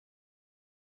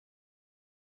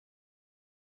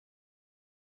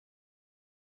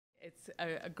It's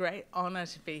a great honour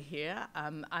to be here.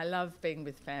 I love being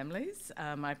with families.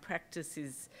 My practice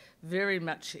is very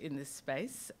much in this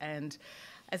space, and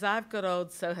as I've got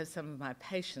old, so have some of my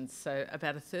patients. So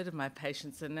about a third of my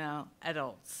patients are now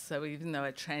adults, so even though I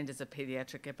trained as a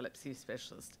paediatric epilepsy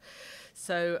specialist.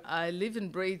 So I live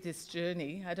and breathe this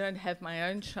journey. I don't have my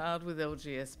own child with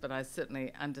LGS, but I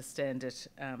certainly understand it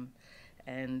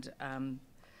and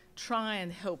try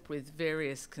and help with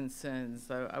various concerns,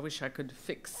 though I wish I could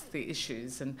fix the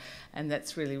issues, and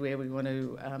that's really where we want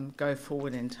to go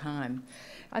forward in time.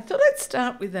 I thought I'd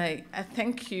start with a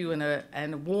thank you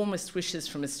and warmest wishes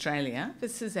from Australia.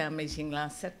 This is our meeting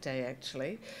last Saturday,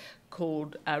 actually,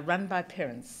 called Run by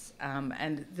Parents,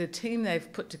 and the team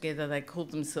they've put together, they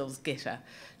called themselves GETTR,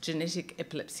 Genetic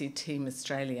Epilepsy Team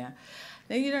Australia.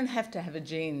 Now, you don't have to have a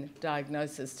gene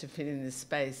diagnosis to fit in this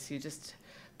space. You just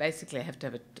basically have to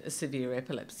have a severe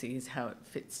epilepsy is how it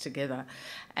fits together.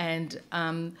 And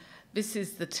this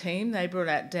is the team. They brought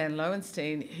out Dan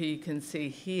Lowenstein, who you can see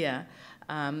here,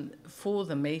 for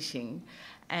the meeting.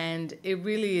 And it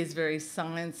really is very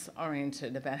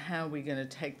science-oriented about how we're going to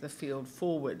take the field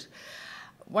forward.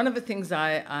 One of the things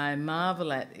I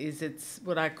marvel at is it's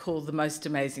what I call the most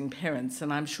amazing parents,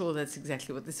 and I'm sure that's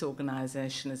exactly what this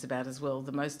organisation is about as well.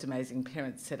 The most amazing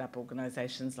parents set up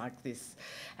organisations like this,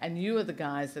 and you are the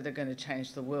guys that are going to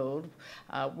change the world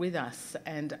with us.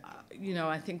 And you know,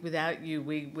 I think without you,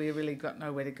 we really got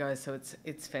nowhere to go. So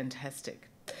it's fantastic.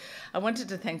 I wanted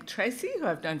to thank Tracy, who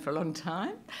I've known for a long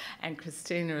time, and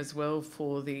Christina as well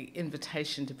for the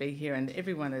invitation to be here, and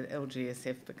everyone at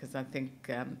LGSF, because I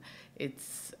think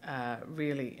it's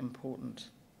really important.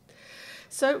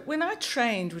 So when I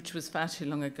trained, which was far too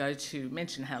long ago to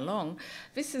mention how long,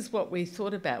 this is what we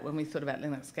thought about when we thought about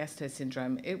Lennox-Gastaut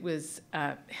syndrome. It was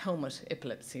helmet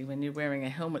epilepsy, when you're wearing a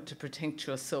helmet to protect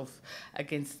yourself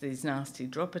against these nasty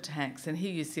drop attacks. And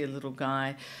here you see a little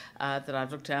guy that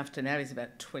I've looked after now. He's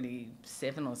about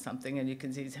 27 or something, and you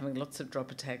can see he's having lots of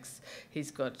drop attacks. He's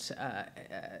got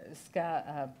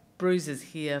bruises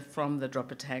here from the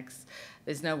drop attacks.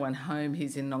 There's no one home.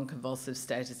 He's in non-convulsive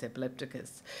status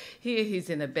epilepticus. Here he's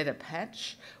in a better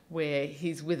patch where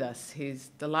he's with us.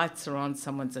 The lights are on,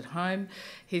 someone's at home.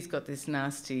 He's got this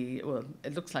nasty, well,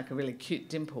 it looks like a really cute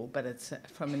dimple, but it's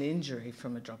from an injury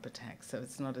from a drop attack, so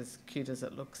it's not as cute as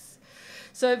it looks.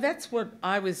 So that's what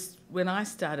when I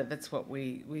started, that's what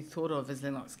we thought of as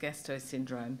Lennox-Gastaut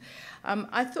syndrome.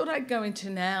 I thought I'd go into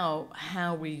now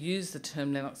how we use the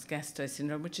term Lennox-Gastaut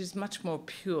syndrome, which is much more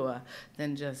pure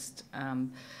than just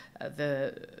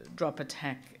the drop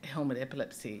attack helmet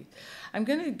epilepsy. I'm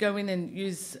going to go in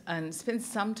and spend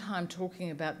some time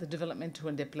talking about the developmental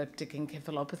and epileptic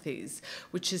encephalopathies,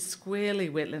 which is squarely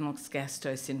where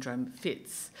Lennox-Gastaut syndrome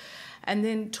fits. And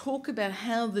then talk about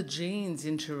how the genes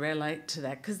interrelate to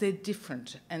that, because they're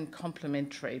different and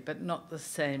complementary, but not the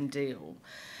same deal.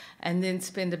 And then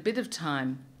spend a bit of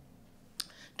time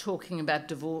talking about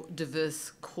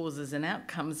diverse causes and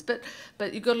outcomes. But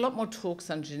you've got a lot more talks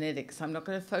on genetics. I'm not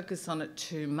going to focus on it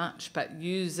too much, but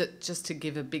use it just to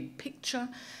give a big picture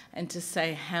and to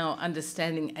say how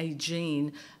understanding a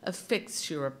gene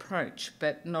affects your approach,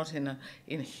 but not in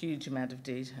a huge amount of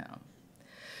detail.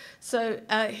 So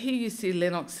here you see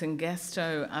Lennox and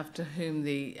Gastaut, after whom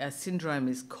the syndrome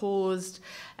is caused,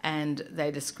 and they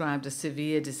described a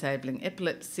severe disabling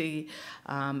epilepsy,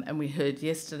 and we heard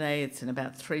yesterday it's in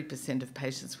about 3% of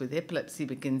patients with epilepsy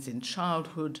begins in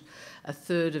childhood. A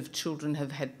third of children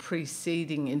have had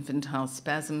preceding infantile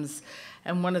spasms,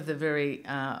 and one of the very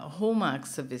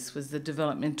hallmarks of this was the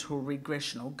developmental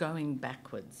regression, or going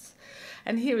backwards.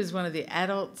 And here is one of the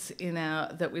adults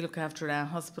that we look after in our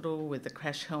hospital with the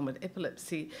crash helmet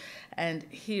epilepsy, and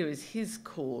here is his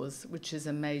cause, which is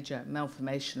a major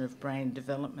malformation of brain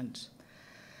development.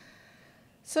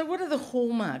 So what are the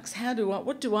hallmarks?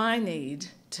 What do I need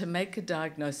to make a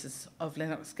diagnosis of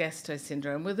Lennox-Gastaut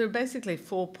syndrome? Well, there are basically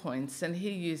 4 points, and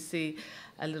here you see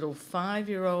a little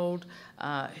 5-year-old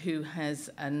who has,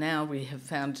 now we have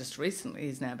found just recently,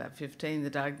 he's now about 15, the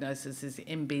diagnosis is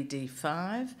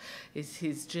MBD5, is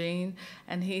his gene,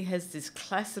 and he has this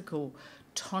classical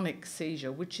tonic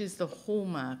seizure, which is the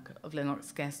hallmark of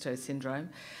Lennox-Gastaut syndrome.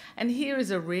 And here is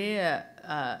a rare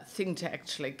thing to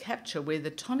actually capture, where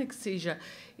the tonic seizure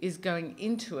is going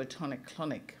into a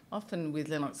tonic-clonic. Often with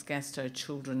Lennox-Gastaut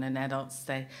children and adults,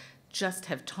 they just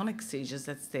have tonic seizures,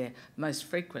 that's their most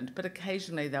frequent, but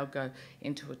occasionally they'll go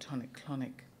into a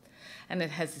tonic-clonic. And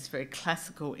it has this very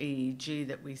classical EEG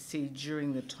that we see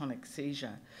during the tonic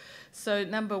seizure. So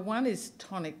number one is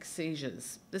tonic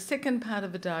seizures. The second part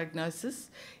of the diagnosis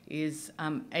is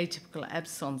atypical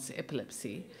absence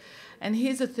epilepsy. And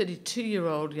here's a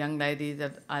 32-year-old young lady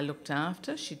that I looked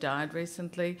after. She died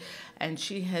recently, and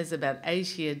she has about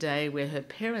 80 a day where her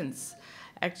parents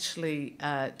actually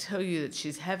tell you that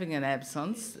she's having an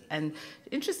absence. And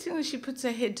interestingly, she puts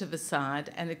her head to the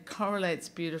side, and it correlates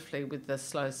beautifully with the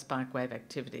slow spike wave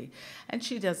activity. And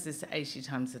she does this 80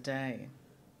 times a day.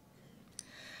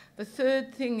 The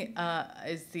third thing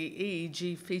is the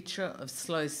EEG feature of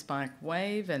slow spike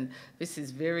wave, and this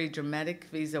is very dramatic.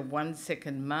 These are 1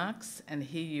 second marks, and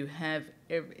here you have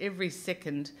every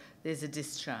second there's a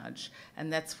discharge,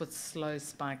 and that's what slow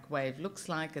spike wave looks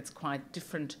like. It's quite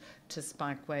different to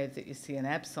spike wave that you see in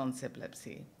absence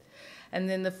epilepsy. And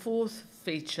then the fourth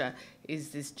feature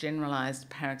is this generalised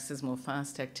paroxysmal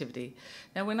fast activity.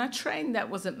 Now, when I trained, that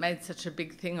wasn't made such a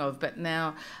big thing of, but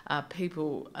now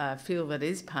people feel that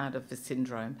is part of the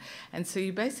syndrome. And so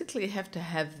you basically have to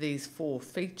have these four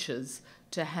features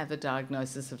to have a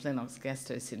diagnosis of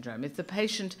Lennox-Gastaut syndrome. If the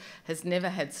patient has never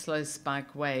had slow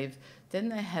spike wave, then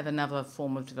they have another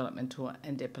form of developmental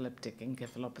and epileptic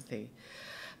encephalopathy.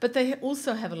 But they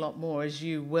also have a lot more, as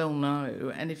you well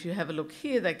know. And if you have a look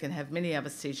here, they can have many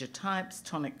other seizure types: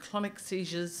 tonic-clonic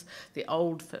seizures, the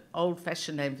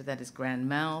old-fashioned name for that is grand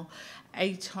mal;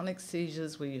 atonic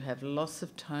seizures, where you have loss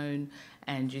of tone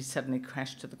and you suddenly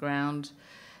crash to the ground.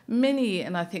 Many,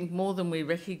 and I think more than we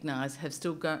recognise,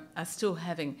 are still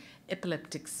having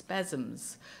epileptic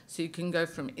spasms. So you can go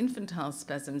from infantile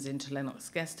spasms into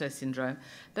Lennox-Gastaut syndrome,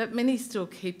 but many still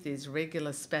keep these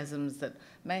regular spasms that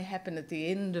may happen at the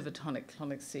end of a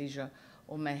tonic-clonic seizure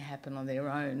or may happen on their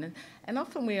own. And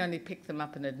often we only pick them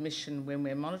up in admission when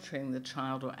we're monitoring the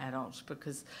child or adult,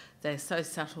 because they're so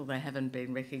subtle they haven't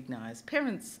been recognised.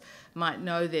 Parents might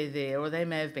know they're there, or they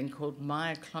may have been called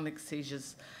myoclonic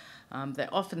seizures. They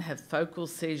often have focal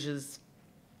seizures.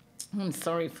 I'm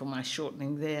sorry for my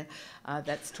shortening there.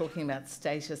 That's talking about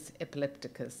status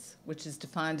epilepticus, which is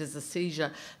defined as a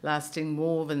seizure lasting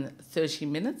more than 30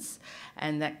 minutes,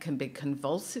 and that can be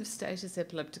convulsive status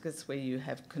epilepticus, where you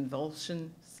have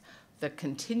convulsions that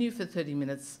continue for 30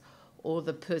 minutes, or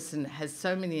the person has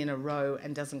so many in a row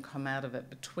and doesn't come out of it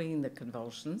between the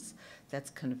convulsions. That's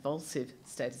convulsive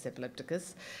status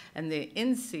epilepticus. And the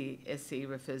NCSE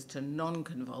refers to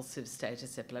non-convulsive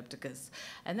status epilepticus.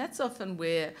 And that's often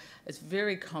where it's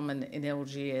very common in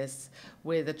LGS,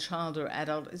 where the child or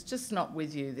adult is just not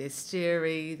with you. They're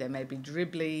stary, they may be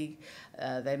dribbly,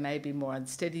 they may be more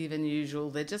unsteady than usual.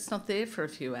 They're just not there for a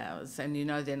few hours, and you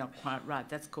know they're not quite right.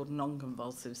 That's called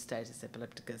non-convulsive status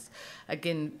epilepticus.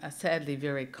 Again, sadly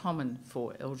very common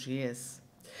for LGS.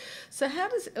 So how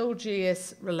does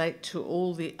LGS relate to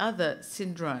all the other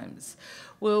syndromes?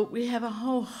 Well, we have a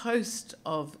whole host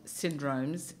of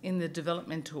syndromes in the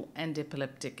developmental and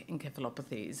epileptic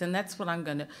encephalopathies, and that's what I'm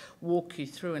going to walk you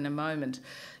through in a moment.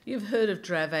 You've heard of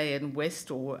Dravet and West,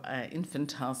 or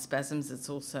infantile spasms, it's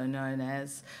also known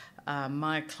as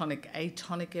myoclonic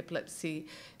atonic epilepsy,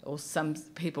 or some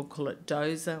people call it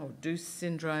DOSA or Deuce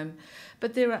syndrome,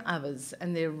 but there are others,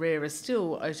 and they're rarer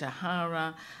still: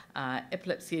 Ohtahara,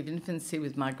 epilepsy of infancy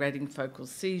with migrating focal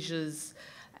seizures,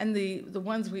 and the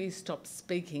ones where you stop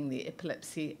speaking, the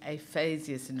epilepsy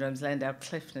aphasia syndromes.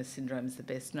 Landau-Kleffner syndrome is the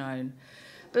best known.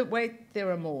 But wait,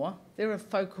 there are more. There are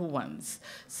focal ones.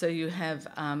 So you have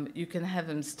you can have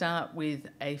them start with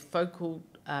a focal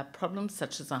problem,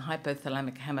 such as a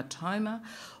hypothalamic hamartoma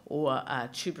or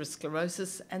tuberous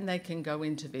sclerosis, and they can go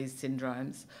into these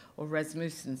syndromes, or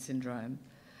Rasmussen syndrome.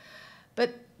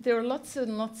 But there are lots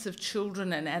and lots of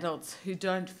children and adults who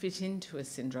don't fit into a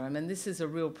syndrome, and this is a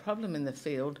real problem in the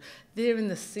field. They're in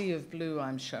the sea of blue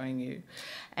I'm showing you.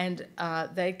 And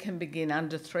they can begin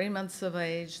under 3 months of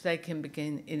age, they can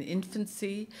begin in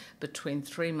infancy between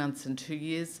 3 months and 2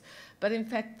 years, but in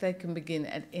fact they can begin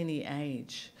at any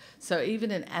age. So even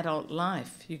in adult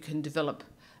life you can develop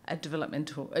an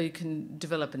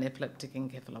epileptic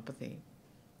encephalopathy.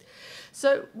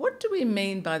 So what do we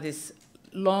mean by this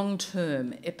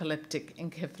long-term epileptic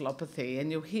encephalopathy?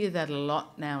 And you'll hear that a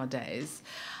lot nowadays.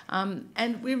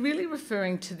 And we're really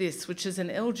referring to this, which is an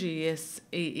LGS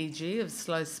EEG of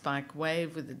slow spike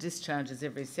wave with the discharges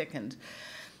every second.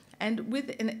 And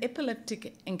with an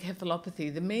epileptic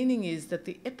encephalopathy, the meaning is that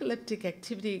the epileptic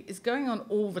activity is going on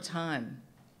all the time.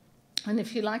 And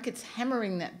if you like, it's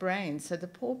hammering that brain, so the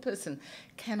poor person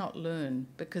cannot learn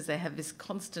because they have this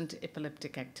constant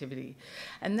epileptic activity.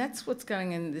 And that's what's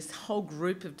going in this whole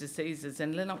group of diseases,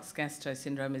 and Lennox-Gastaut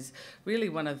syndrome is really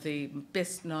one of the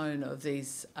best known of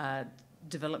these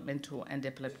developmental and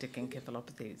epileptic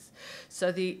encephalopathies.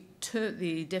 So the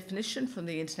definition from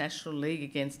the International League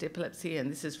Against Epilepsy, and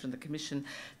this is from the commission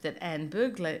that Anne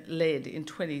Berg led in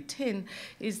 2010,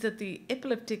 is that the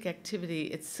epileptic activity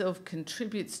itself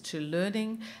contributes to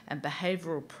learning and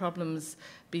behavioural problems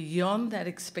beyond that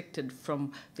expected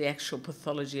from the actual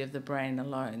pathology of the brain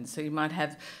alone. So you might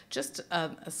have just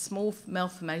a small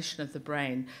malformation of the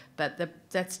brain, but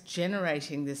that's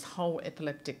generating this whole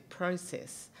epileptic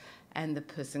process, and the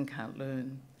person can't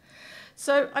learn.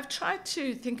 So I've tried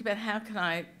to think about how can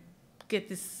I get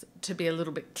this to be a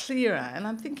little bit clearer, and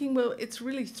I'm thinking, well, it's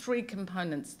really three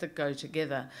components that go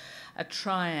together: a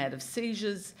triad of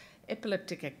seizures,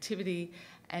 epileptic activity,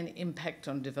 and impact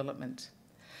on development.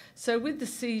 So with the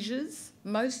seizures,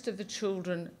 most of the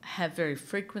children have very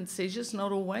frequent seizures,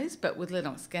 not always, but with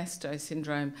Lennox-Gastaut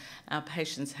syndrome, our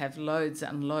patients have loads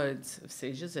and loads of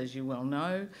seizures, as you well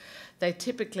know. They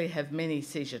typically have many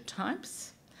seizure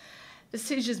types. The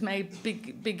seizures may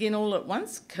begin all at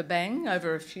once, kabang,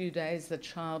 over a few days the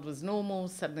child was normal,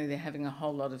 suddenly they're having a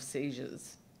whole lot of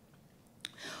seizures.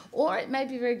 Or it may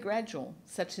be very gradual,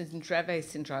 such as in Dravet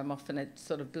syndrome, often it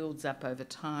sort of builds up over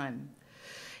time.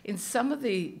 In some of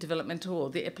the developmental or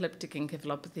the epileptic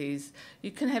encephalopathies, you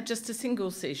can have just a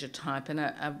single seizure type,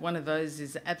 and one of those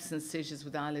is absence seizures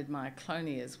with eyelid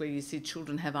myoclonias, where you see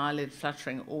children have eyelid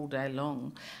fluttering all day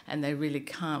long and they really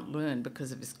can't learn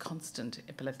because of this constant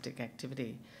epileptic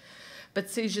activity.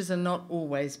 But seizures are not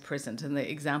always present, and the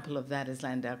example of that is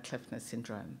Landau-Kleffner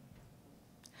syndrome.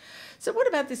 So what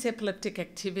about this epileptic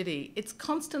activity? It's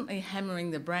constantly hammering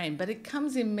the brain, but it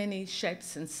comes in many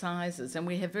shapes and sizes, and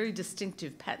we have very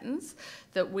distinctive patterns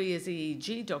that we as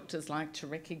EEG doctors like to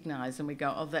recognise, and we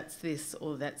go, oh, that's this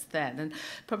or that's that. And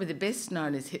probably the best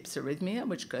known is hypsarrhythmia,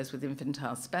 which goes with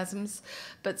infantile spasms,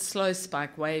 but slow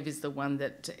spike wave is the one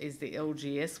that is the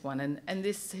LGS one, and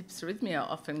this hypsarrhythmia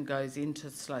often goes into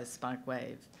slow spike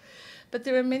wave. But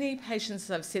there are many patients,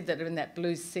 as I've said, that are in that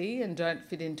blue sea and don't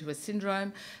fit into a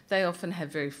syndrome. They often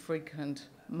have very frequent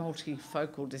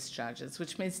multifocal discharges,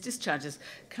 which means discharges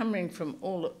coming from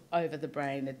all over the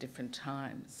brain at different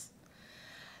times.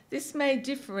 This may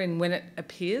differ in when it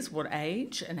appears, what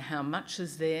age and how much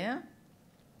is there.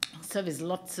 So there's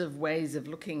lots of ways of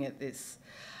looking at this.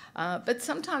 But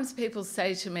sometimes people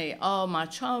say to me, oh, my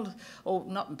child, or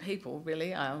not people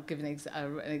really, I'll give an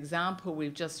example.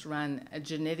 We've just run a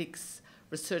genetics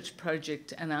research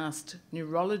project and asked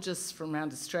neurologists from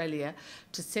around Australia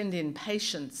to send in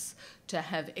patients to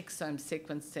have exome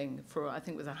sequencing for, I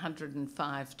think it was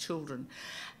 105 children.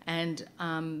 And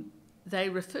they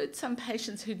referred some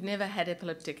patients who'd never had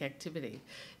epileptic activity.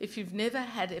 If you've never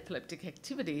had epileptic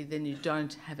activity, then you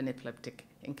don't have an epileptic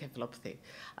encephalopathy.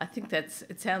 I think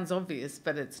it sounds obvious,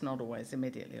 but it's not always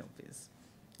immediately obvious.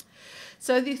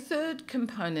 So the third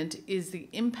component is the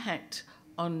impact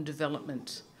on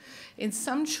development. In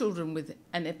some children with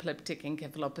an epileptic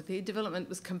encephalopathy, development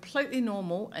was completely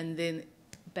normal, and then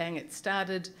bang, it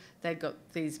started. They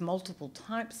got these multiple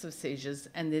types of seizures,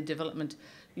 and their development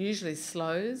usually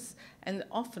slows and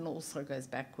often also goes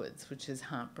backwards, which is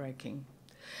heartbreaking.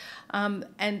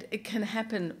 And it can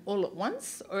happen all at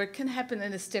once, or it can happen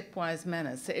in a stepwise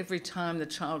manner. So every time the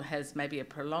child has maybe a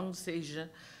prolonged seizure,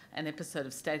 an episode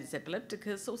of status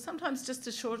epilepticus, or sometimes just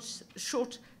a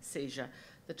short seizure,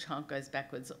 the child goes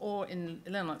backwards. Or in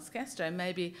Lennox-Gastaut,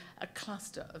 maybe a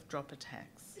cluster of drop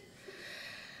attacks.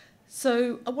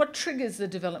 So what triggers the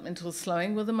developmental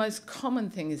slowing? Well, the most common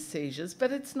thing is seizures,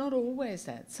 but it's not always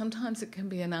that. Sometimes it can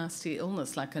be a nasty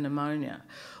illness like a pneumonia,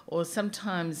 or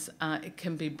sometimes it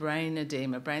can be brain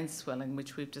edema, brain swelling,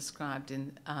 which we've described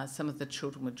in some of the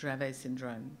children with Dravet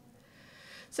syndrome.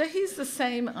 So here's the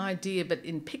same idea, but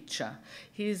in picture.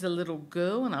 Here's a little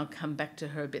girl, and I'll come back to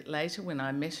her a bit later. When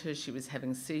I met her, she was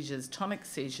having seizures, tonic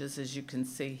seizures, as you can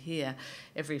see here,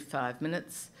 every 5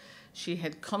 minutes. She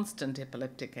had constant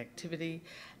epileptic activity,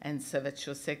 and so that's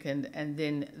your second. And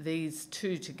then these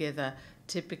two together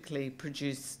typically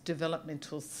produce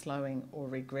developmental slowing or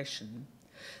regression.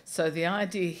 So the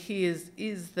idea here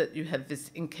is that you have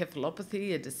this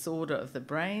encephalopathy, a disorder of the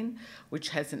brain, which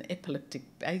has an epileptic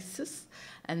basis,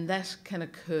 and that can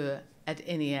occur at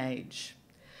any age.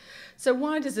 So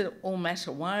why does it all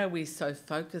matter? Why are we so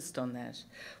focused on that?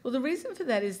 Well, the reason for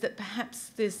that is that perhaps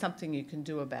there's something you can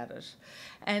do about it.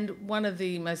 And one of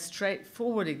the most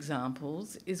straightforward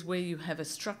examples is where you have a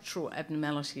structural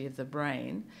abnormality of the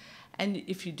brain, and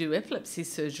if you do epilepsy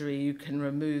surgery, you can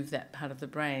remove that part of the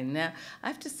brain. Now, I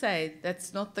have to say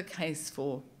that's not the case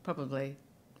for probably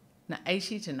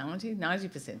 80 to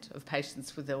 90% of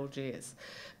patients with LGS.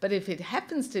 But if it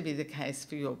happens to be the case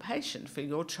for your patient, for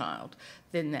your child,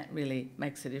 then that really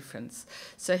makes a difference.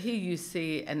 So here you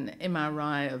see an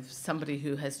MRI of somebody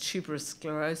who has tuberous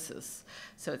sclerosis.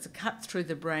 So it's a cut through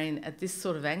the brain at this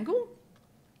sort of angle.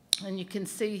 And you can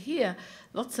see here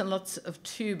lots and lots of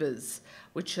tubers,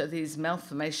 which are these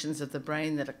malformations of the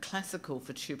brain that are classical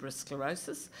for tuberous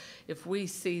sclerosis. If we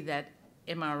see that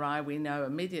MRI, we know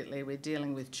immediately we're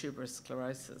dealing with tuberous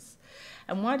sclerosis.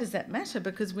 And why does that matter?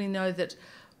 Because we know that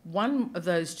one of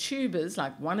those tubers,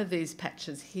 like one of these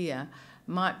patches here,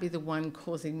 might be the one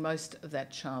causing most of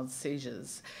that child's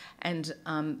seizures. And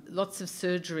lots of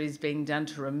surgery is being done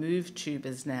to remove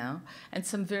tubers now, and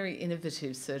some very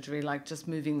innovative surgery, like just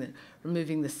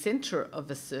removing the centre of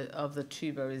the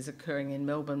tuber, is occurring in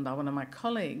Melbourne by one of my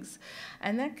colleagues.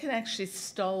 And that can actually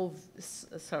stop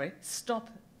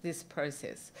this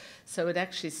process. So it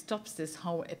actually stops this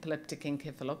whole epileptic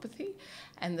encephalopathy,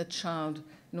 and the child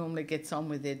normally gets on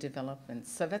with their development.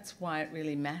 So that's why it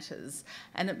really matters.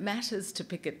 And it matters to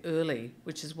pick it early,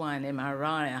 which is why an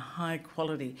MRI, a high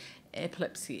quality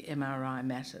epilepsy MRI,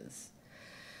 matters.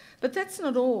 But that's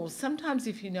not all. Sometimes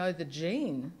if you know the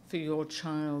gene for your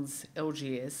child's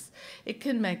LGS, it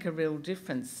can make a real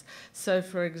difference. So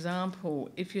for example,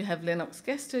 if you have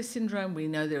Lennox-Gastaut syndrome, we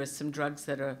know there are some drugs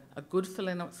that are good for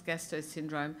Lennox-Gastaut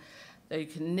syndrome. Though you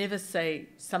can never say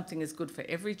something is good for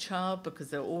every child, because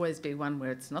there'll always be one where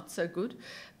it's not so good.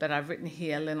 But I've written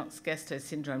here Lennox-Gastaut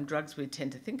syndrome drugs we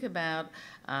tend to think about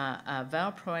are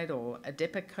valproate or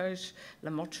Depakote,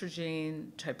 lamotrigine,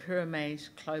 topiramate,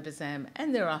 clobazam,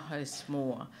 and there are a host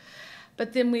more.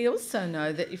 But then we also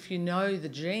know that if you know the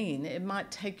gene, it might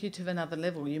take you to another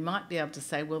level. You might be able to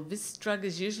say, well, this drug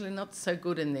is usually not so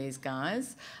good in these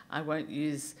guys. I won't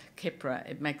use Keppra.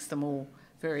 It makes them all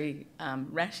very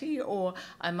ratty, or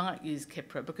I might use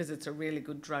Keppra because it's a really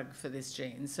good drug for this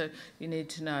gene. So you need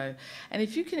to know. And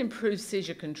if you can improve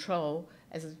seizure control,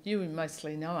 as you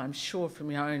mostly know, I'm sure from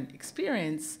your own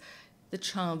experience, the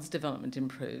child's development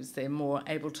improves. They're more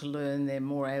able to learn, they're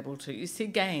more able to... You see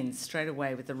gains straight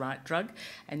away with the right drug,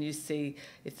 and you see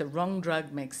if the wrong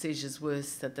drug makes seizures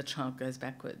worse, that the child goes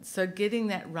backwards. So getting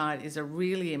that right is a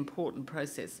really important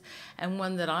process, and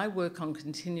one that I work on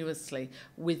continuously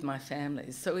with my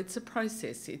families. So it's a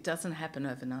process, it doesn't happen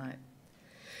overnight.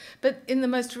 But in the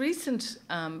most recent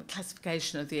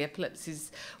classification of the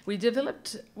epilepsies, we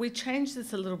changed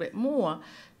this a little bit more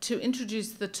to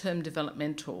introduce the term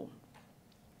developmental.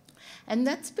 And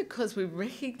that's because we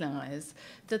recognise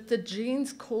that the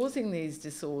genes causing these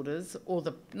disorders, or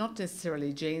not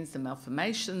necessarily genes, the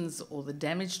malformations or the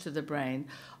damage to the brain,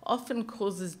 often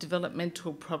causes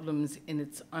developmental problems in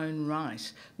its own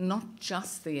right, not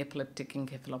just the epileptic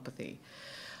encephalopathy.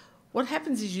 What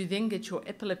happens is you then get your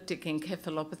epileptic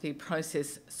encephalopathy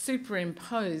process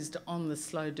superimposed on the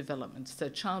slow development. So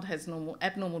child has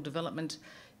abnormal development,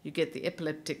 you get the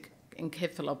epileptic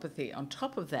encephalopathy on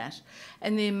top of that,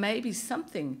 and there may be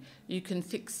something you can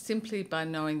fix simply by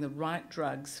knowing the right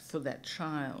drugs for that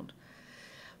child.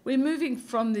 We're moving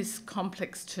from this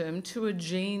complex term to a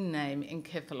gene name,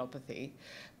 encephalopathy,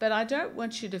 but I don't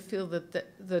want you to feel that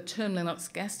the term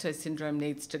Lennox-Gastaut syndrome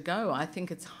needs to go. I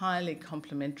think it's highly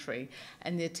complementary,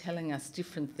 and they're telling us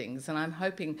different things, and I'm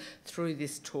hoping through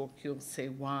this talk you'll see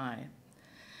why.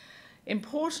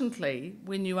 Importantly,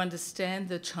 when you understand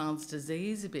the child's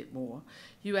disease a bit more,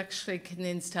 you actually can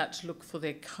then start to look for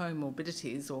their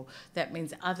comorbidities, or that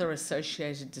means other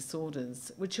associated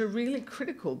disorders, which are really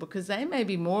critical because they may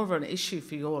be more of an issue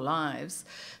for your lives,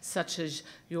 such as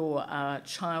your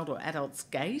child or adult's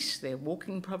gait, their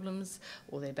walking problems,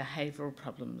 or their behavioural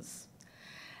problems.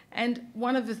 And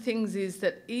one of the things is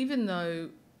that even though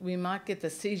we might get the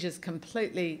seizures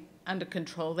completely under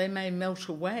control, they may melt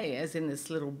away, as in this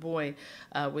little boy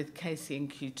with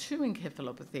KCNQ2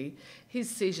 encephalopathy. His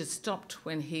seizure stopped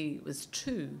when he was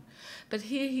 2, but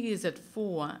here he is at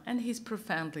 4 and he's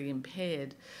profoundly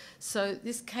impaired. So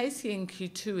this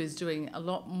KCNQ2 is doing a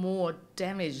lot more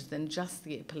damage than just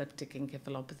the epileptic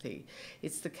encephalopathy.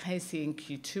 It's the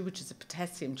KCNQ2, which is a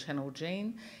potassium channel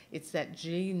gene. It's that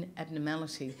gene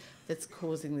abnormality that's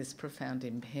causing this profound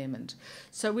impairment.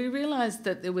 So we realised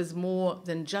that there was more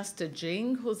than just a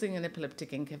gene causing an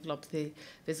epileptic encephalopathy.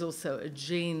 There's also a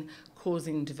gene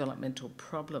causing developmental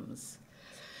problems.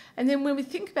 And then when we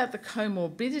think about the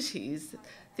comorbidities,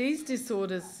 these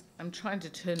disorders, I'm trying to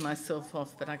turn myself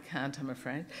off, but I can't, I'm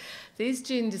afraid. These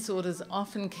gene disorders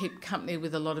often keep company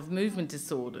with a lot of movement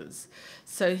disorders.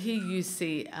 So here you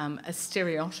see a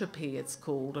stereotypy, it's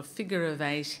called, a figure of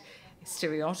 8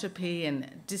 stereotypy and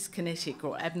dyskinetic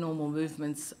or abnormal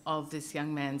movements of this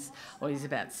young man's, or he's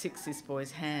about 6, this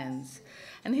boy's hands.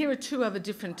 And here are 2 other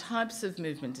different types of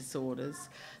movement disorders.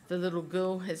 The little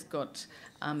girl has got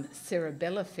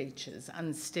cerebellar features,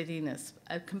 unsteadiness,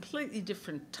 a completely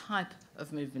different type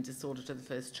of movement disorder to the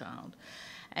first child.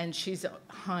 And she's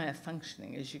higher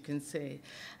functioning, as you can see.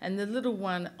 And the little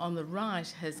one on the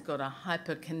right has got a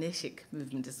hyperkinetic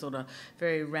movement disorder,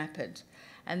 very rapid.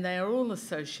 And they are all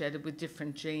associated with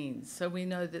different genes. So we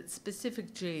know that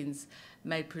specific genes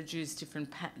may produce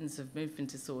different patterns of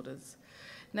movement disorders.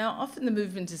 Now, often the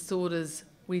movement disorders,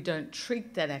 we don't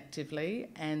treat that actively,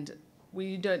 and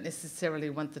we don't necessarily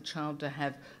want the child to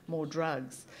have more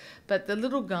drugs. But the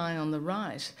little guy on the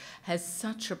right has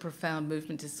such a profound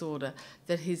movement disorder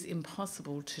that he's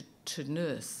impossible to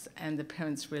nurse, and the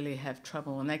parents really have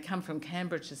trouble. And they come from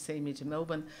Canberra to see me to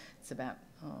Melbourne. It's about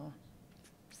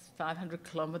 500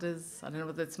 kilometres, I don't know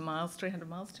whether it's miles, 300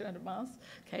 miles, 200 miles.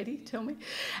 Katie, tell me.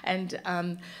 And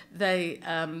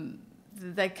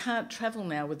they can't travel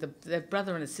now with their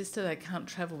brother and a sister. They can't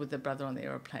travel with their brother on the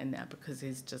aeroplane now because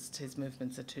his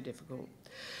movements are too difficult.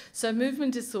 So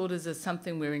movement disorders are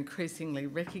something we're increasingly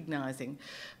recognising.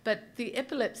 But the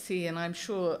epilepsy, and I'm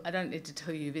sure I don't need to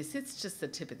tell you this, it's just the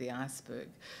tip of the iceberg.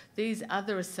 These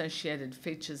other associated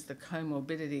features, the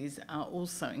comorbidities, are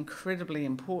also incredibly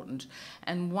important,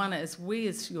 and one as we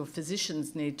as your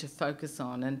physicians need to focus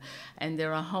on, and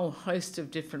there are a whole host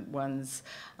of different ones,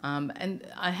 and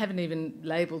I haven't even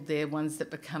labelled there ones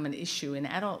that become an issue in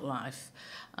adult life,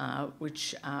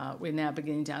 which we're now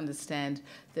beginning to understand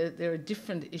that there are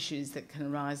different issues that can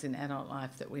arise in adult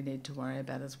life that we need to worry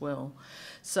about as well.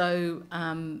 So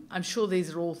I'm sure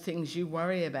these are all things you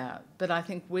worry about, but I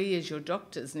think we as your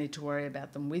doctors need to worry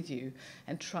about them with you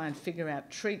and try and figure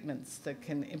out treatments that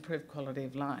can improve quality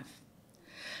of life.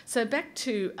 So back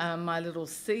to my little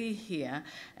C here,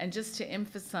 and just to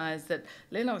emphasise that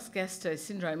Lennox-Gastaut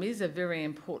syndrome is a very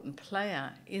important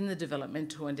player in the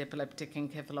developmental and epileptic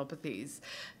encephalopathies,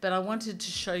 but I wanted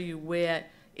to show you where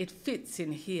it fits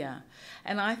in here.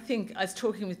 And I think, I was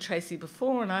talking with Tracy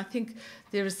before, and I think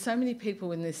there are so many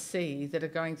people in this C that are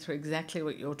going through exactly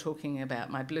what you're talking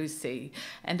about, my blue C,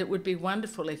 and it would be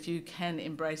wonderful if you can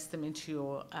embrace them into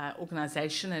your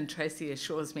organisation, and Tracy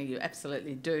assures me you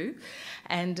absolutely do.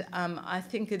 And I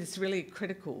think it is really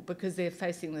critical because they're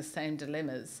facing the same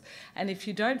dilemmas. And if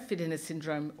you don't fit in a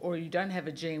syndrome or you don't have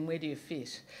a gene, where do you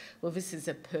fit? Well, this is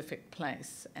a perfect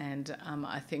place, and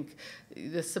I think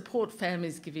the support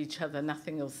families give each other,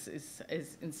 nothing else is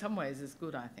in some ways as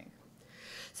good, I think.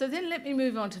 So then let me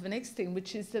move on to the next thing,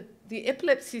 which is that the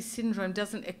epilepsy syndrome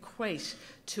doesn't equate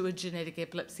to a genetic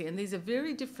epilepsy, and these are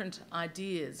very different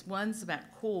ideas. One's about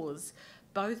cause,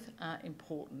 both are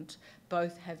important,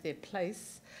 both have their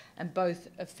place, and both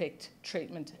affect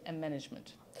treatment and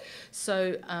management.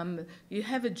 So you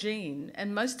have a gene,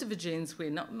 and most of the genes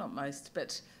not most,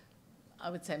 but I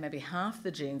would say maybe half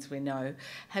the genes we know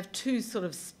have two sort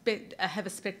of have a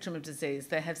spectrum of disease.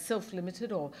 They have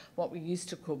self-limited, or what we used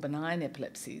to call benign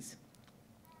epilepsies.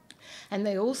 And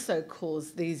they also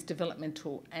cause these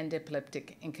developmental and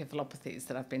epileptic encephalopathies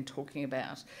that I've been talking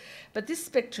about. But this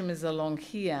spectrum is along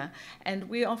here, and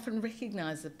we often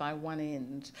recognise it by one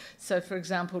end. So, for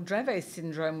example, Dravet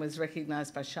syndrome was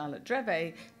recognised by Charlotte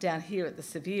Dravet down here at the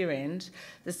severe end.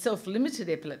 The self-limited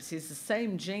epilepsy is the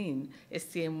same gene,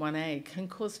 SCN1A, can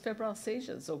cause febrile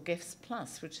seizures, or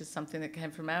GEFS+, which is something that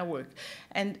came from our work.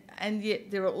 And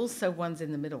yet there are also ones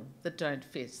in the middle that don't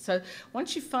fit. So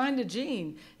once you find a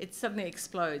gene, it suddenly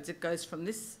explodes. It goes from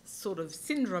this sort of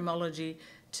syndromology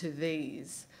to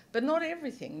these. But not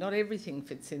everything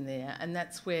fits in there, and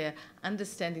that's where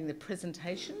understanding the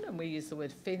presentation, and we use the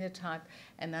word phenotype,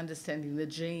 and understanding the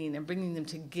gene and bringing them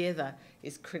together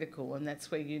is critical, and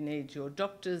that's where you need your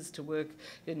doctors to work,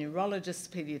 your neurologists,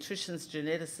 paediatricians,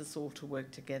 geneticists, all to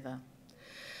work together.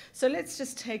 So let's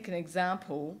just take an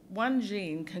example. One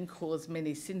gene can cause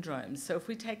many syndromes. So if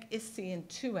we take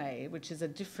SCN2A, which is a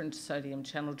different sodium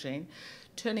channel gene,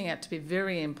 turning out to be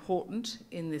very important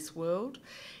in this world,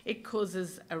 it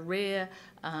causes a rare,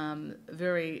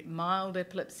 very mild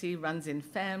epilepsy, runs in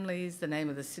families. The name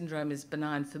of the syndrome is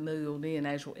benign familial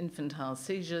neonatal infantile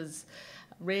seizures.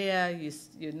 Rare,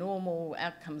 you're normal,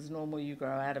 outcome's normal, you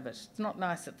grow out of it. It's not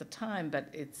nice at the time, but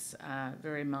it's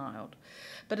very mild.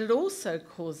 But it also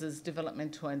causes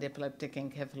developmental and epileptic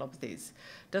encephalopathies.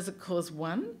 Does it cause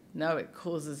one? No, it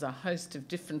causes a host of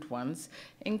different ones,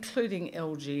 including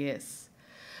LGS.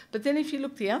 But then if you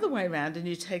look the other way around and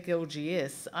you take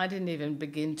LGS, I didn't even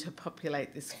begin to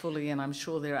populate this fully, and I'm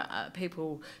sure there are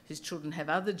people whose children have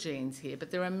other genes here,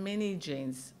 but there are many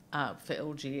genes for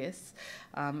LGS,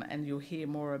 and you'll hear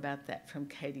more about that from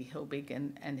Katie Helbig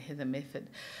and Heather Mefford.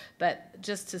 But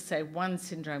just to say, one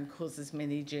syndrome causes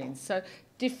many genes. So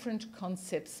different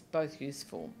concepts, both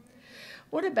useful.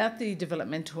 What about the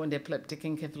developmental and epileptic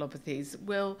encephalopathies?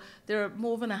 Well, there are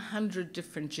more than 100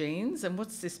 different genes, and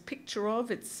what's this picture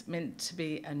of? It's meant to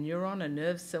be a neuron, a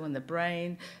nerve cell in the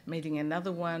brain, meeting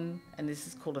another one, and this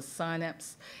is called a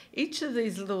synapse. Each of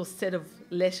these little set of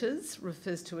letters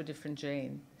refers to a different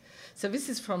gene. So this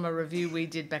is from a review we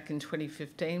did back in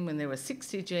 2015 when there were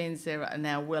 60 genes. There are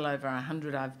now well over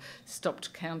 100. I've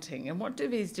stopped counting. And what do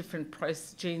these different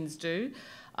genes do?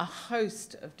 A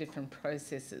host of different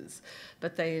processes,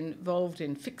 but they're involved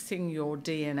in fixing your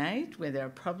DNA where there are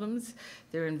problems.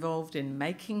 They're involved in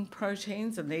making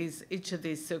proteins, and each of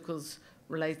these circles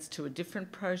relates to a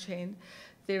different protein.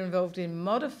 They're involved in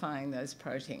modifying those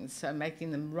proteins, so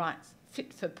making them right,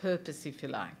 fit for purpose, if you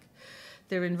like.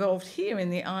 They're involved here in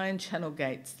the ion channel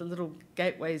gates, the little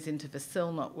gateways into the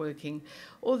cell not working,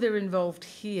 or they're involved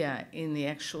here in the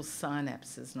actual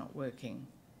synapses not working.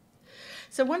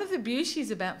 So one of the beauties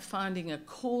about finding a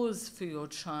cause for your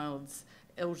child's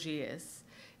LGS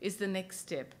is the next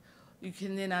step. You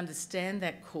can then understand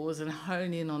that cause and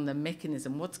hone in on the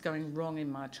mechanism. What's going wrong in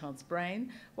my child's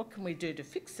brain? What can we do to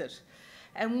fix it?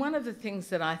 And one of the things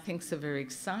that I think is a very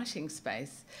exciting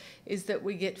space is that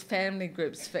we get family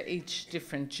groups for each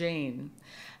different gene,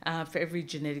 for every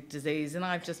genetic disease. And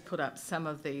I've just put up some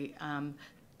of the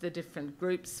different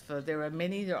groups. There are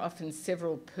many, there are often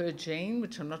several per gene,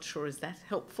 which I'm not sure is that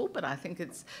helpful, but I think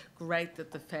it's great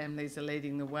that the families are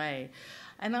leading the way.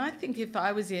 And I think if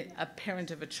I was a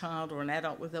parent of a child or an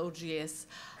adult with LGS,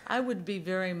 I would be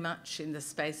very much in the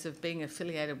space of being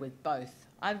affiliated with both.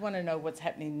 I'd want to know what's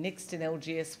happening next in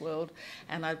LGS world,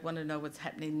 and I'd want to know what's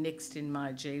happening next in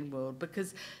my gene world,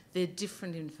 because they're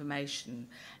different information.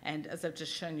 And as I've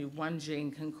just shown you, one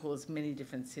gene can cause many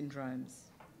different syndromes.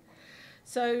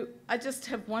 So I just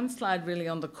have one slide really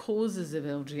on the causes of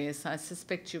LGS. I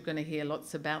suspect you're going to hear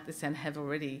lots about this and have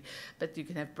already, but you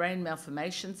can have brain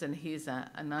malformations, and here's a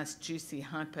nice juicy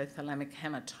hypothalamic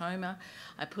hematoma.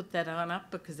 I put that on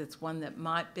up because it's one that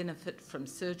might benefit from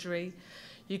surgery.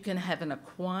 You can have an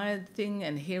acquired thing,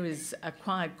 and here is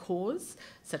acquired cause,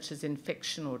 such as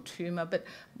infection or tumour, but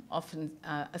often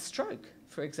a stroke,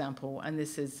 for example, and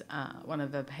this is one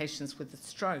of the patients with a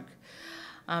stroke.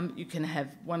 You can have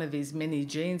one of these many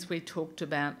genes we talked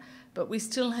about, but we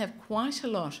still have quite a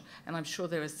lot, and I'm sure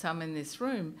there are some in this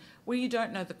room, where you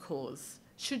don't know the cause.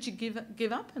 Should you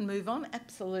give up and move on?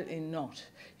 Absolutely not.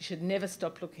 You should never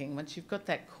stop looking. Once you've got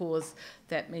that cause,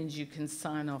 that means you can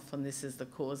sign off on this as the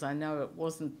cause. I know it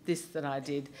wasn't this that I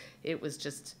did, it was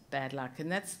just bad luck,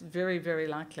 and that's very, very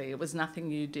likely. It was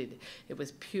nothing you did. It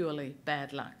was purely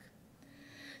bad luck.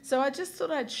 So I just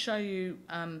thought I'd show you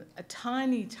a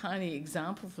tiny, tiny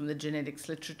example from the genetics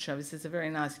literature. This is a very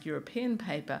nice European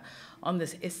paper on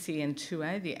this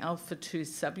SCN2A, the alpha-2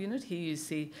 subunit. Here you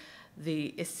see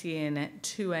the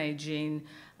SCN2A gene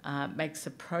makes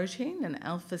a protein, an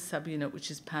alpha subunit,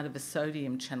 which is part of a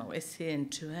sodium channel.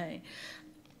 SCN2A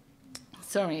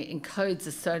encodes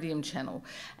a sodium channel.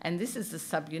 And this is the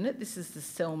subunit, this is the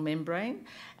cell membrane,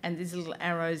 and these little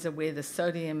arrows are where the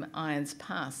sodium ions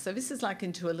pass. So this is like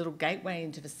into a little gateway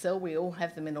into the cell. We all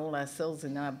have them in all our cells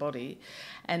in our body.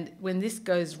 And when this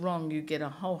goes wrong, you get a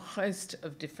whole host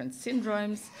of different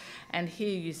syndromes. And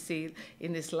here you see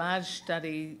in this large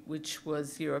study, which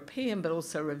was European, but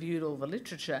also reviewed all the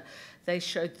literature, they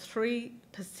showed 3%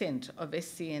 of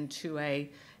SCN2A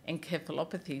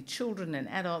encephalopathy. Children and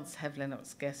adults have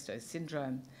Lennox-Gastaut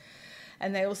syndrome.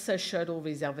 And they also showed all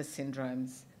these other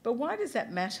syndromes. But why does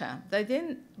that matter? They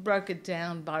then broke it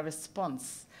down by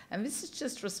response. And this is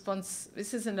just response.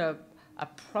 This isn't a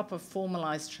proper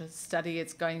formalised study.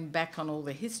 It's going back on all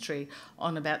the history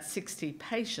on about 60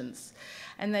 patients.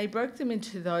 And they broke them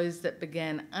into those that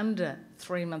began under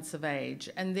 3 months of age.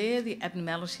 And there, the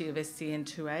abnormality of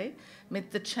SCN2A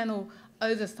meant the channel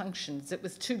overfunctions. It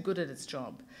was too good at its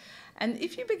job. And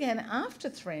if you began after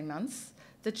 3 months,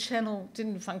 the channel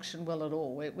didn't function well at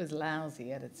all. It was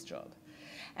lousy at its job.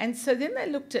 And so then they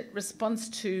looked at response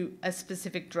to a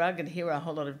specific drug, and here are a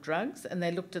whole lot of drugs, and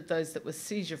they looked at those that were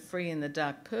seizure-free in the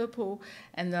dark purple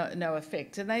and no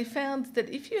effect. And they found that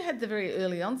if you had the very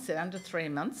early onset, under 3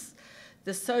 months,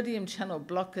 the sodium channel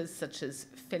blockers such as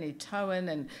phenytoin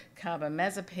and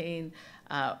carbamazepine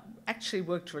actually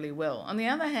worked really well. On the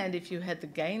other hand, if you had the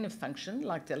gain of function,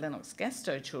 like the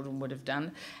Lennox-Gastaut children would have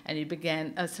done, and you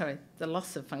began, the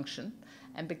loss of function,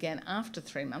 and began after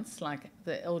 3 months, like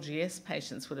the LGS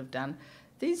patients would have done,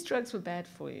 these drugs were bad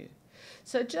for you.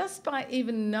 So just by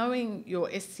even knowing your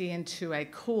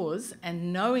SCN2A cause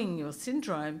and knowing your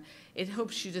syndrome, it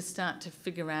helps you to start to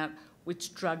figure out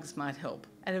which drugs might help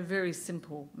at a very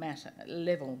simple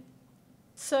level.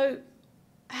 So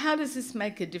how does this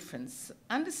make a difference?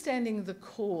 Understanding the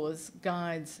cause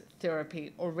guides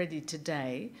therapy already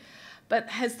today, but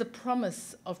has the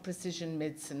promise of precision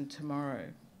medicine tomorrow.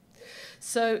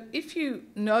 So if you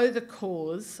know the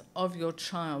cause of your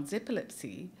child's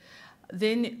epilepsy,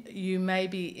 then you may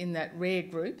be in that rare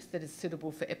group that is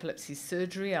suitable for epilepsy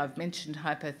surgery. I've mentioned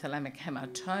hypothalamic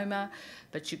hamartoma,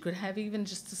 but you could have even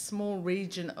just a small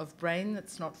region of brain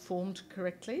that's not formed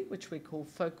correctly, which we call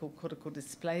focal cortical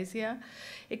dysplasia.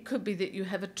 It could be that you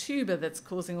have a tuber that's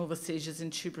causing all the seizures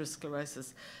in tuberous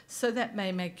sclerosis, so that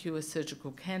may make you a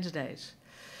surgical candidate.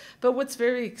 But what's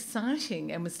very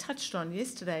exciting and was touched on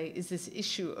yesterday is this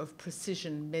issue of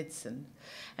precision medicine.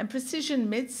 And precision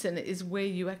medicine is where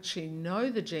you actually know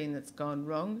the gene that's gone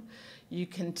wrong, you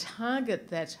can target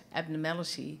that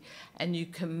abnormality, and you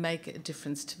can make a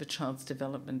difference to the child's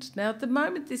development. Now, at the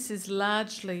moment, this is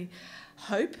largely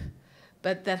hope,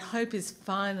 but that hope is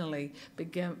finally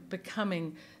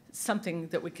becoming something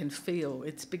that we can feel.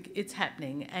 It's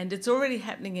happening, and it's already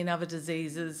happening in other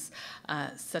diseases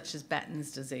such as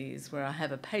Batten's disease, where I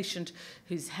have a patient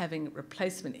who's having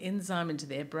replacement enzyme into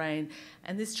their brain,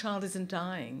 and this child isn't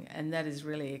dying, and that is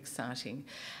really exciting.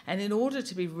 And in order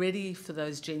to be ready for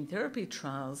those gene therapy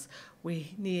trials,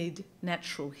 we need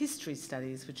natural history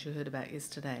studies, which you heard about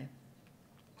yesterday.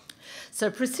 So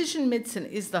precision medicine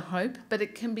is the hope, but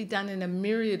it can be done in a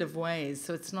myriad of ways,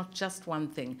 so it's not just one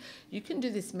thing. You can do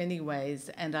this many ways,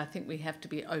 and I think we have to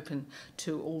be open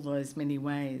to all those many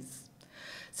ways.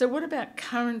 So what about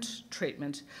current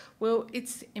treatment? Well,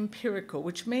 it's empirical,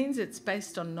 which means it's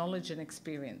based on knowledge and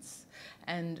experience.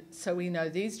 And so we know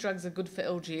these drugs are good for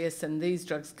LGS and these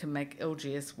drugs can make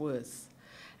LGS worse.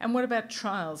 And what about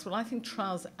trials? Well, I think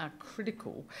trials are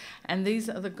critical, and these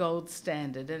are the gold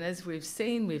standard. And as we've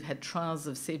seen, we've had trials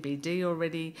of CBD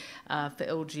already for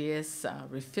LGS,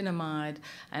 refinamide,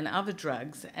 and other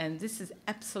drugs. And this is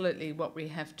absolutely what we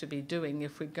have to be doing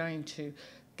if we're going to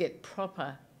get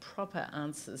proper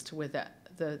answers to whether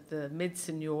the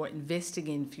medicine you're investing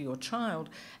in for your child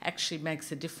actually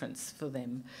makes a difference for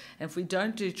them. And if we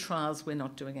don't do trials, we're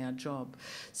not doing our job.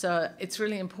 So it's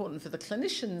really important for the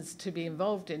clinicians to be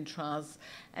involved in trials,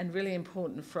 and really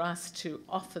important for us to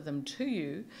offer them to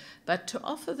you, but to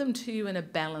offer them to you in a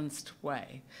balanced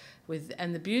way.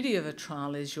 And the beauty of a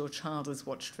trial is your child is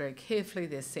watched very carefully,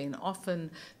 they're seen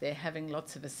often, they're having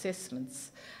lots of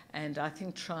assessments, and I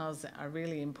think trials are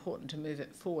really important to move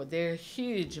it forward. They're a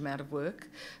huge amount of work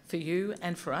for you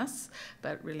and for us,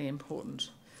 but really important.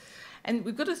 And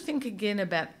we've got to think again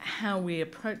about how we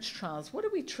approach trials. What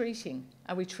are we treating?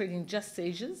 Are we treating just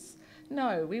seizures?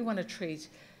 No, we want to treat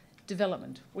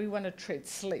development. We want to treat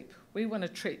sleep. We want to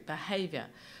treat behaviour.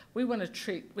 We want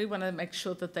to make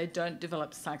sure that they don't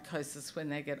develop psychosis when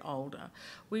they get older.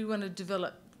 We want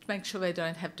to make sure they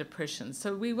don't have depression.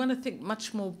 So we want to think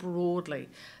much more broadly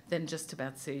than just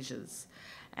about seizures.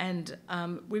 And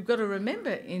we've got to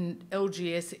remember in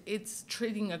LGS, it's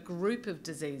treating a group of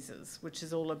diseases, which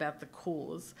is all about the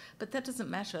cause, but that doesn't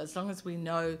matter as long as we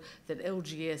know that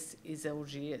LGS is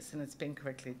LGS and it's been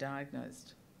correctly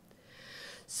diagnosed.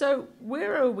 So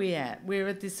where are we at? We're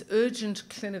at this urgent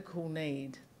clinical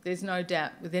need. There's no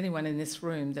doubt with anyone in this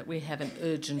room that we have an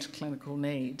urgent clinical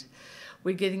need.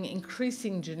 We're getting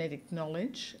increasing genetic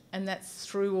knowledge, and that's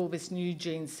through all this new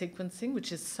gene sequencing,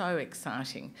 which is so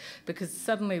exciting because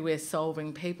suddenly we're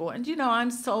solving people. And, you know, I'm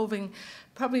solving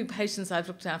probably patients I've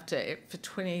looked after for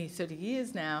 20, 30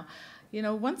 years now. You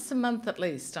know, once a month at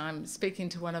least, I'm speaking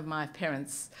to one of my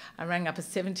parents. I rang up a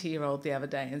 70-year-old the other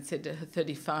day and said to her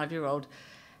 35-year-old,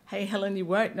 "Hey, Helen, you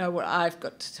won't know what I've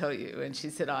got to tell you." And she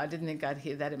said, "Oh, I didn't think I'd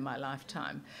hear that in my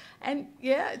lifetime." And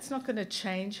yeah, it's not going to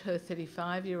change her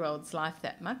 35-year-old's life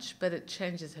that much, but it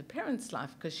changes her parents'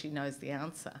 life because she knows the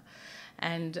answer.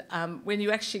 And when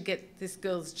you actually get this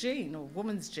girl's gene or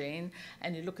woman's gene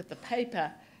and you look at the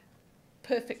paper,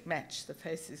 perfect match. The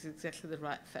face is exactly the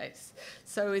right face.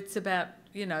 So it's about,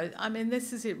 you know, I mean,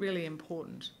 this is really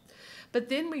important. But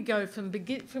then we go from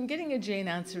getting a gene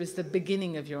answer is the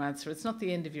beginning of your answer. It's not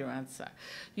the end of your answer.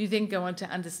 You then go on to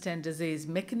understand disease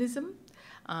mechanism,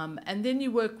 and then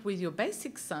you work with your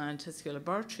basic scientists, your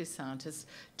laboratory scientists,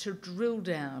 to drill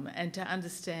down and to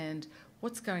understand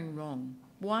what's going wrong.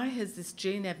 Why has this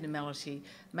gene abnormality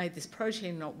made this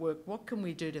protein not work? What can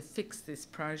we do to fix this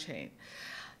protein?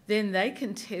 Then they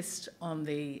can test on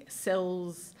the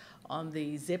cells, on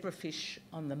the zebrafish,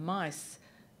 on the mice,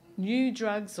 new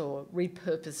drugs or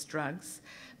repurposed drugs,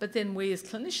 but then we as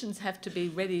clinicians have to be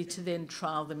ready to then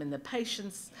trial them in the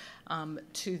patients,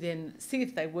 to then see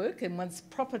if they work. And once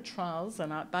proper trials,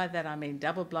 and by that I mean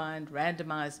double-blind,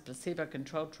 randomised,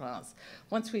 placebo-controlled trials,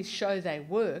 once we show they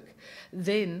work,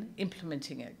 then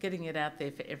implementing it, getting it out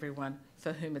there for everyone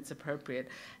for whom it's appropriate.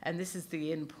 And this is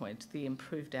the end point, the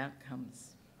improved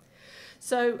outcomes.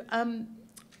 So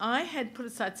I had put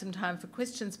aside some time for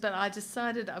questions, but I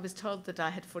decided, I was told that I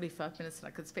had 45 minutes and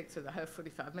I could speak through the whole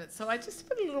 45 minutes. So I just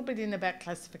put a little bit in about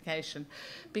classification,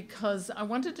 because I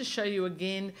wanted to show you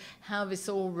again how this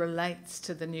all relates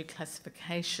to the new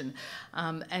classification.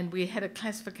 And we had a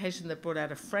classification that brought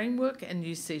out a framework and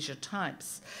new seizure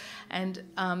types. And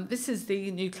this is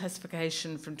the new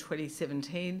classification from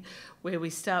 2017, where we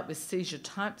start with seizure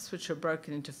types, which are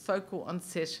broken into focal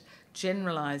onset,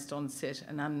 generalised onset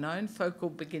and unknown. Focal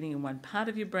beginning in one part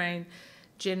of your brain,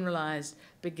 generalised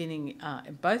beginning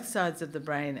in both sides of the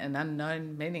brain, and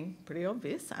unknown meaning, pretty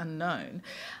obvious, unknown.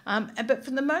 But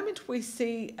from the moment we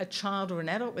see a child or an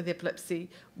adult with epilepsy,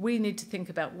 we need to think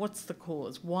about what's the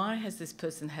cause. Why has this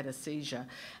person had a seizure?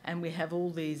 And we have all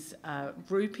these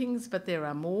groupings, but there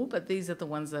are more, but these are the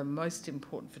ones that are most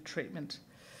important for treatment.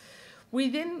 We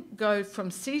then go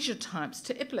from seizure types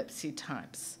to epilepsy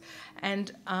types,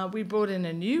 and we brought in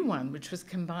a new one, which was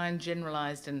combined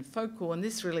generalised and focal, and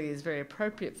this really is very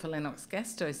appropriate for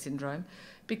Lennox-Gastaut syndrome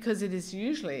because it is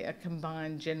usually a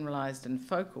combined generalised and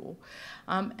focal,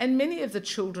 and many of the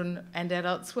children and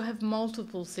adults will have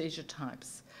multiple seizure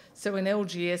types. So in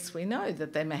LGS, we know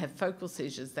that they may have focal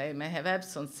seizures, they may have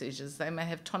absence seizures, they may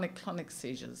have tonic-clonic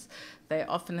seizures. They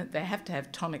have to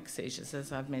have tonic seizures,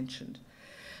 as I've mentioned.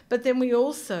 But then we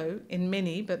also, in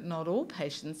many but not all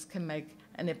patients, can make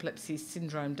an epilepsy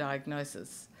syndrome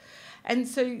diagnosis. And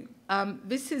so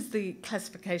this is the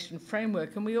classification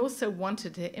framework, and we also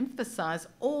wanted to emphasise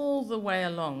all the way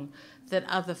along that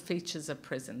other features are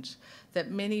present,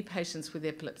 that many patients with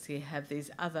epilepsy have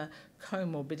these other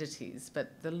comorbidities,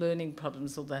 but the learning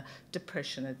problems or the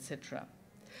depression, etc.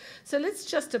 So let's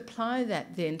just apply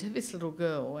that then to this little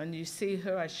girl, and you see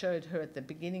her, I showed her at the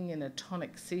beginning in a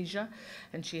tonic seizure,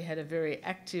 and she had a very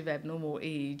active abnormal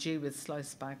EEG with slow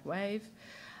spike wave,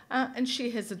 and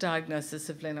she has a diagnosis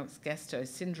of Lennox-Gastaut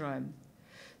syndrome.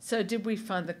 So did we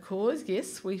find the cause?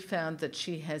 Yes, we found that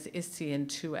she has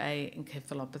SCN2A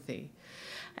encephalopathy.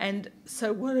 And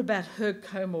so what about her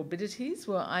comorbidities?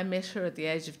 Well, I met her at the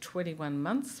age of 21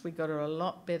 months. We got her a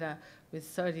lot better with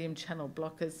sodium channel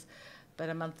blockers, but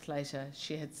a month later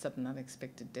she had sudden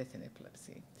unexpected death in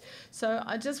epilepsy. So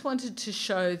I just wanted to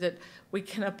show that we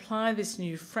can apply this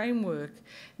new framework.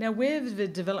 Now, where the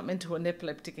developmental and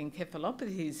epileptic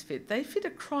encephalopathies fit, they fit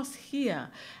across here,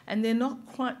 and they're not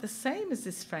quite the same as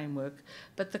this framework,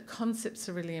 but the concepts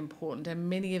are really important, and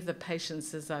many of the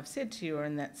patients, as I've said to you, are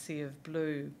in that sea of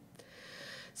blue.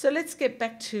 So let's get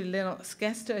back to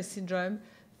Lennox-Gastaut syndrome.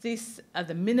 These are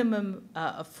the minimum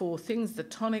of four things: the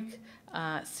tonic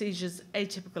seizures,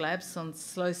 atypical absence,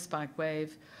 slow spike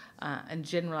wave, and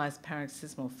generalised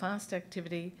paroxysmal fast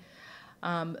activity.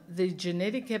 The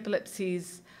genetic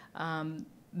epilepsies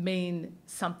mean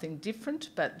something different,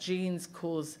 but genes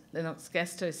cause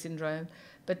Lennox-Gastaut syndrome.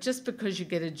 But just because you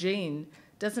get a gene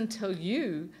doesn't tell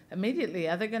you immediately,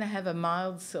 are they going to have a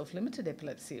mild self-limited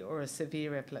epilepsy or a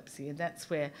severe epilepsy? And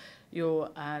that's where your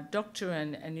doctor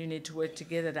and you need to work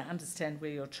together to understand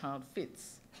where your child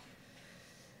fits.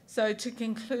 So to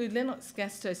conclude,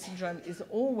 Lennox-Gastaut syndrome is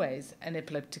always an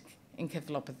epileptic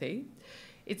encephalopathy.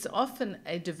 It's often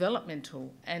a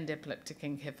developmental and epileptic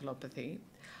encephalopathy.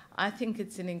 I think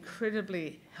it's an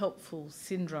incredibly helpful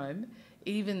syndrome,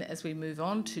 even as we move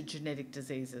on to genetic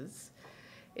diseases.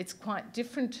 It's quite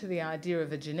different to the idea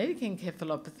of a genetic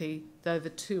encephalopathy, though the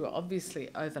two obviously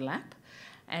overlap.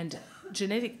 And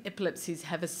genetic epilepsies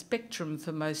have a spectrum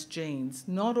for most genes.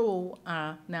 Not all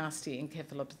are nasty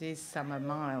encephalopathies, some are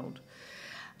mild.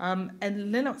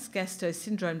 And Lennox-Gastaut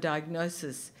syndrome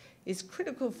diagnosis is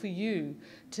critical for you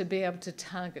to be able to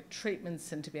target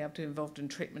treatments and to be able to be involved in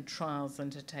treatment trials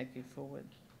and to take you forward.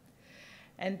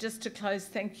 And just to close,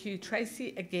 thank you,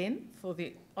 Tracy, again, for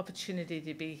the opportunity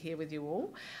to be here with you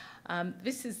all.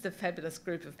 This is the fabulous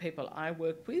group of people I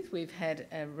work with. We've had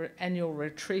an annual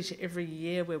retreat every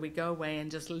year where we go away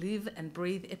and just live and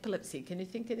breathe epilepsy. Can you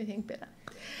think anything better?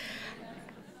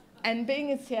 And being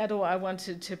in Seattle, I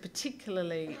wanted to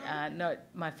particularly note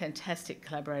my fantastic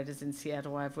collaborators in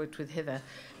Seattle. I've worked with Heather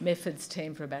Mefford's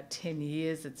team for about 10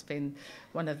 years. It's been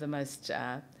one of the most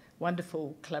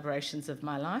wonderful collaborations of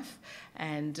my life,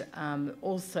 and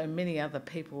also many other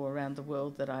people around the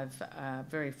world that I've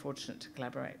very fortunate to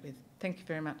collaborate with. Thank you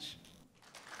very much.